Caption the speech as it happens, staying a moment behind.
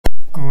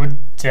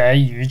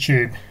G'day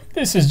YouTube.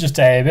 This is just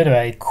a bit of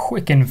a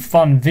quick and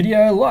fun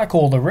video like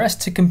all the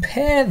rest to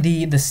compare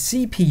the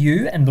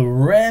CPU and the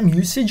RAM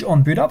usage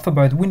on boot up for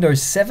both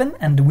Windows 7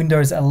 and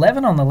Windows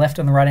 11 on the left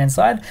and the right hand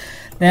side.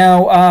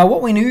 Now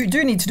what we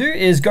do need to do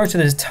is go to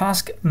this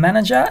task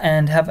manager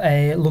and have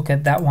a look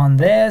at that one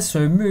there,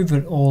 so move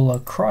it all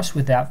across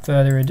without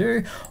further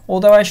ado,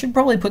 although I should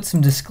probably put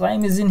some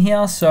disclaimers in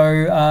here.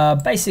 So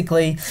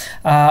basically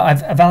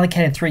I've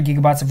allocated 3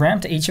 GB of RAM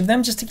to each of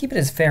them just to keep it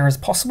as fair as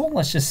possible.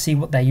 Let's just see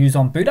what they use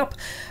on boot up.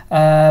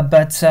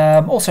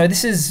 Also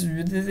this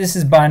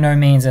is by no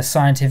means a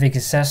scientific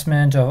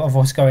assessment of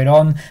what's going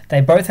on.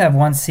 They both have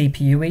 1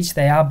 CPU each.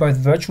 They are both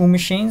virtual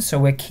machines, so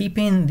we're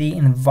keeping the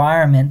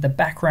environment, the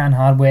background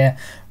hardware,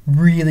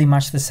 really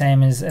much the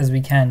same as we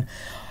can.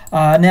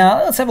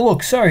 Now let's have a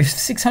look. So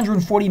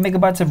 640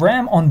 megabytes of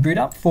RAM on boot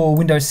up for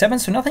Windows 7,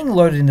 so nothing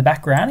loaded in the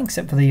background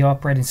except for the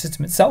operating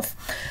system itself.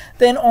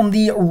 Then on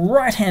the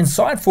right hand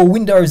side for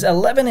Windows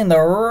 11 in the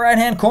right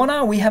hand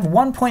corner, we have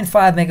 1.5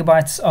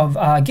 megabytes of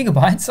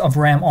gigabytes of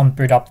RAM on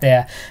boot up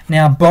there.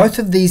 Now both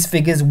of these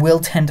figures will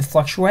tend to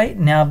fluctuate.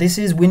 Now this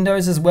is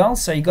Windows as well,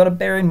 so you got to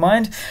bear in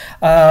mind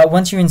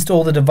once you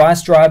install the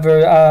device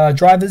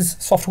drivers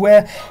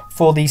software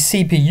for the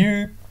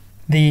CPU,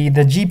 the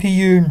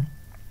GPU,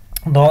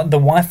 the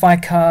Wi-Fi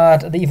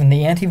card, even the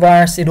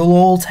antivirus, it'll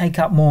all take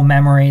up more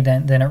memory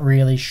than it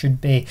really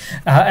should be,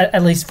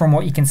 at least from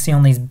what you can see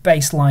on these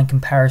baseline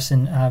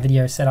comparison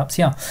video setups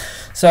here.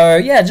 So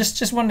yeah,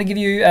 just wanted to give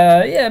you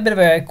a bit of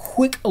a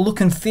quick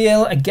look and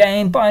feel.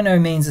 Again, by no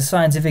means a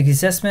scientific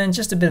assessment,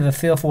 just a bit of a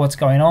feel for what's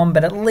going on,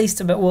 but at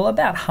least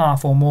about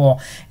half or more.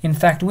 In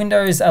fact,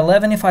 Windows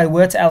 11, if I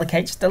were to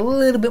allocate just a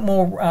little bit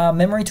more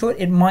memory to it,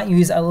 it might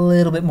use a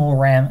little bit more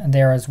RAM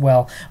there as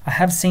well. I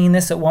have seen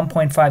this at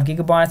 1.5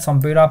 gigabytes on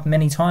boot up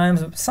many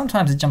times.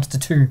 Sometimes it jumps to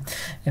 2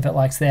 if it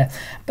likes there.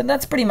 But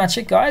that's pretty much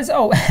it, guys.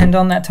 Oh, and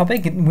on that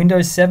topic,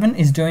 Windows 7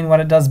 is doing what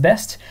it does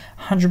best.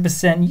 100%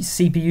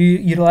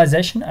 CPU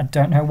utilization, I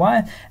don't know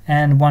why,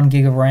 and 1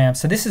 gig of RAM.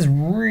 So this is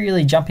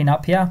really jumping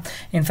up here.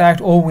 In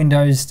fact, all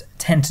Windows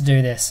tend to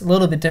do this. A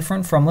little bit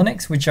different from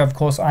Linux, which of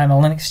course I'm a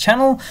Linux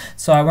channel,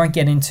 so I won't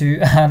get into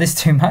this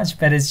too much,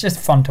 but it's just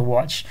fun to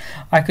watch.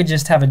 I could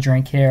just have a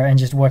drink here and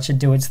just watch it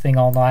do its thing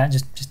all night,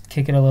 just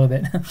kick it a little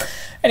bit.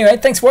 Anyway,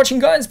 thanks for watching,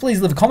 guys.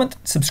 Please leave a comment,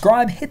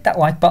 subscribe, hit that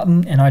like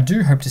button, and I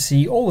do hope to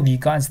see all of you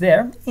guys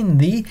there in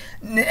the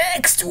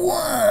next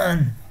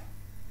one.